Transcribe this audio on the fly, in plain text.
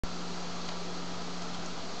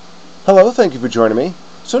Hello, thank you for joining me.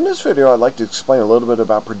 So in this video I'd like to explain a little bit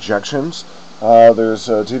about projections. There's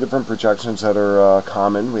two different projections that are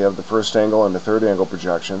common. We have the first angle and the third angle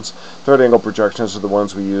projections. Third angle projections are the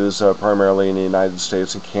ones we use primarily in the United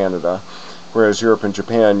States and Canada, whereas Europe and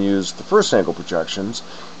Japan use the first angle projections.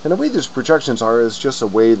 And the way these projections are is just a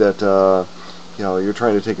way that you're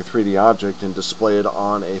trying to take a 3D object and display it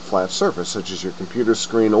on a flat surface, such as your computer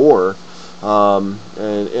screen or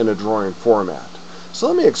in a drawing format. So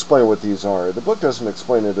let me explain what these are. The book doesn't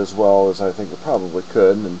explain it as well as I think it probably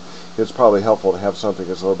could, and it's probably helpful to have something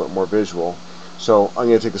that's a little bit more visual. So I'm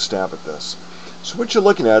going to take a stab at this. So what you're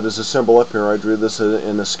looking at is a symbol up here. I drew this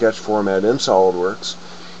in a sketch format in SolidWorks.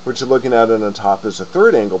 What you're looking at on the top is a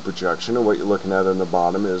third angle projection, and what you're looking at on the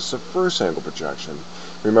bottom is a first angle projection.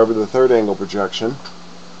 Remember the third angle projection.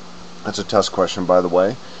 That's a test question, by the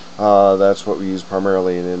way. That's what we use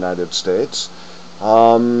primarily in the United States.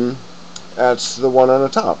 That's the one on the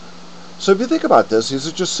top. So if you think about this, these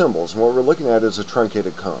are just symbols, and what we're looking at is a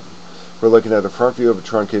truncated cone. We're looking at a front view of a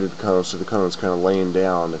truncated cone, so the cone is kind of laying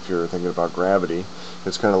down. If you're thinking about gravity,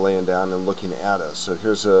 it's kind of laying down and looking at us. So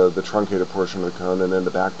here's the truncated portion of the cone, and then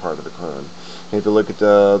the back part of the cone. And if you look at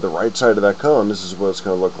the right side of that cone, this is what it's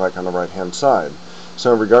going to look like on the right-hand side.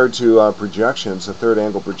 So in regard to projections, the third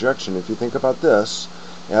angle projection, if you think about this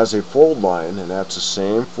as a fold line, and that's the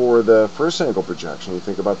same for the first angle projection. You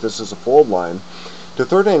think about this as a fold line. The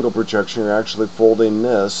third angle projection, you're actually folding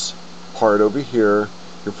this part over here,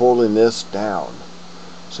 you're folding this down.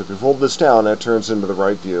 So if you fold this down, that turns into the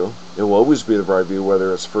right view. It will always be the right view,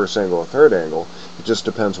 whether it's first angle or third angle. It just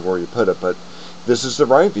depends on where you put it, but this is the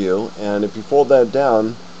right view, and if you fold that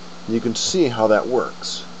down, you can see how that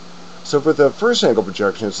works. So for the first angle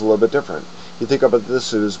projection, it's a little bit different. You think about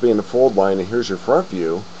this as being a fold line, and here's your front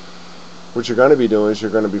view. What you're going to be doing is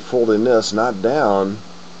you're going to be folding this not down.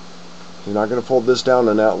 You're not going to fold this down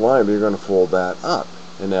in that line, but you're going to fold that up,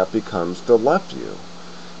 and that becomes the left view.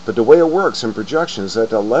 But the way it works in projections is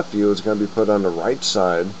that the left view is going to be put on the right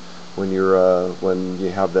side when you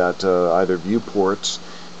have that either viewports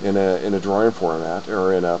in a drawing format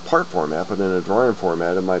or in a part format, but in a drawing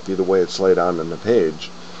format it might be the way it's laid out on the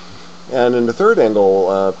page. And in the third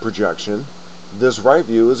angle projection, this right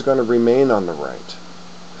view is going to remain on the right.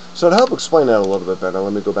 So to help explain that a little bit better,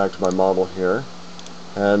 let me go back to my model here,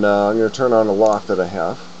 and I'm going to turn on the loft that I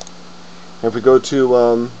have. If we go to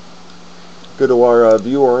our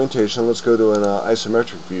view orientation, let's go to an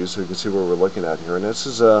isometric view so you can see what we're looking at here. And this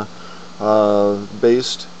is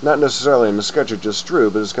based not necessarily on the sketch I just drew,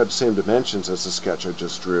 but it's got the same dimensions as the sketch I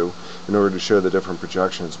just drew in order to show the different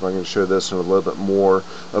projections. But I'm going to show this in a little bit more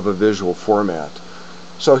of a visual format.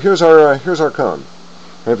 So here's our cone.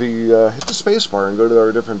 And if you hit the space bar and go to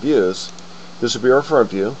our different views, this would be our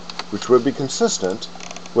front view, which would be consistent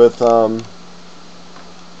with, and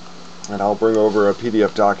I'll bring over a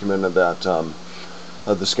PDF document of that,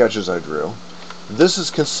 of the sketches I drew. This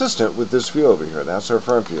is consistent with this view over here. That's our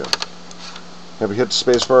front view. If we hit the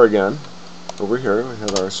space bar again, over here, we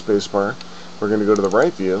hit our space bar, we're going to go to the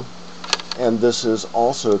right view, and this is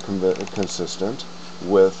also consistent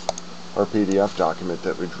with our PDF document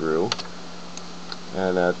that we drew,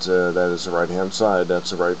 and that is the right hand side. That's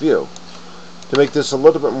the right view. To make this a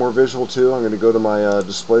little bit more visual too, I'm going to go to my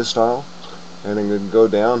display style, and I'm going to go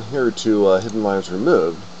down here to hidden lines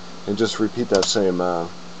removed, and just repeat that same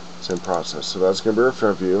process. So that's going to be our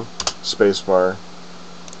front view, space bar.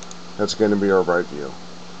 That's going to be our right view.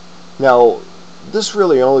 Now this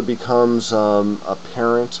really only becomes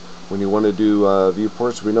apparent when you want to do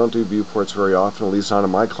viewports. We don't do viewports very often, at least not in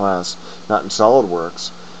my class, not in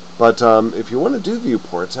SolidWorks. But if you want to do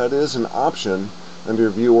viewports, that is an option under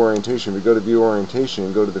view orientation. If you go to view orientation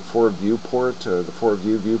and go to the four view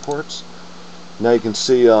viewports, now you can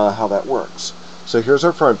see how that works. So here's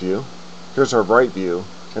our front view, here's our right view,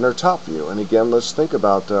 and our top view. And again, let's think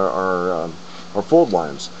about our fold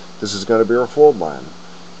lines. This is going to be our fold line.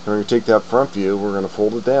 We're going to take that front view, we're going to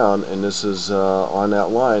fold it down, and this is on that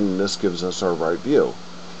line, and this gives us our right view.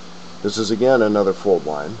 This is again another fold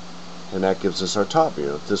line, and that gives us our top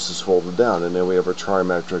view. This is folded down, and then we have our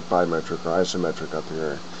trimetric, bimetric, or isometric up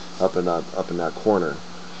here, up in that corner.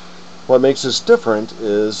 What makes this different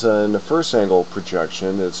is in the first angle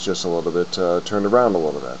projection, it's just a little bit turned around a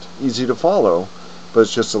little bit. Easy to follow, but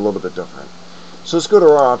it's just a little bit different. So let's go to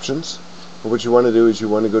our options. What you want to do is you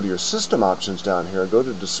want to go to your system options down here and go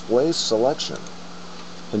to display selection.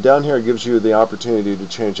 And down here it gives you the opportunity to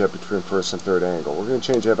change that between first and third angle. We're going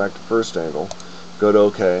to change that back to first angle. Go to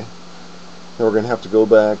OK. Then we're going to have to go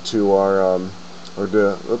back to our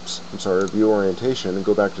view orientation and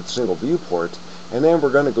go back to the single viewport. And then we're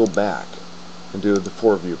going to go back and do the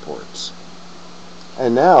four viewports.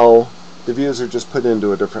 And now the views are just put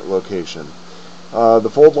into a different location.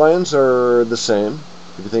 The fold lines are the same.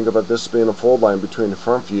 If you think about this being a fold line between the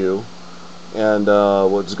front view and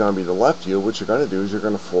what's going to be the left view, what you're going to do is you're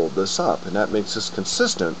going to fold this up, and that makes this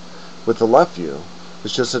consistent with the left view.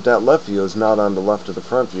 It's just that that left view is not on the left of the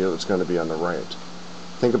front view, it's going to be on the right.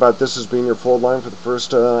 Think about this as being your fold line for the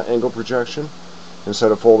first angle projection.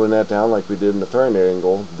 Instead of folding that down like we did in the third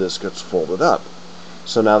angle, this gets folded up.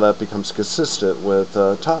 So now that becomes consistent with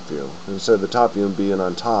top view. Instead of the top view being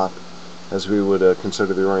on top, as we would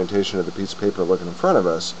consider the orientation of the piece of paper looking in front of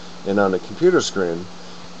us, and on the computer screen,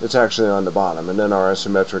 it's actually on the bottom. And then our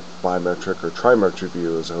isometric, bimetric, or trimetric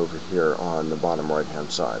view is over here on the bottom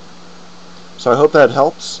right-hand side. So I hope that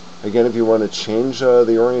helps. Again, if you want to change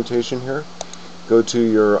the orientation here, go to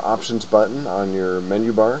your options button on your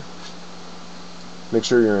menu bar. Make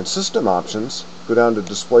sure you're in system options. Go down to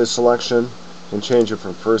display selection and change it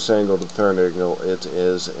from first angle to third angle. It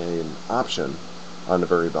is an option on the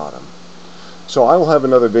very bottom. So I will have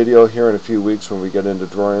another video here in a few weeks when we get into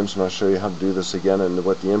drawings, and I'll show you how to do this again and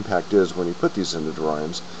what the impact is when you put these into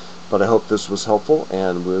drawings. But I hope this was helpful,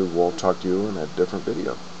 and we will talk to you in a different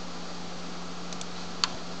video.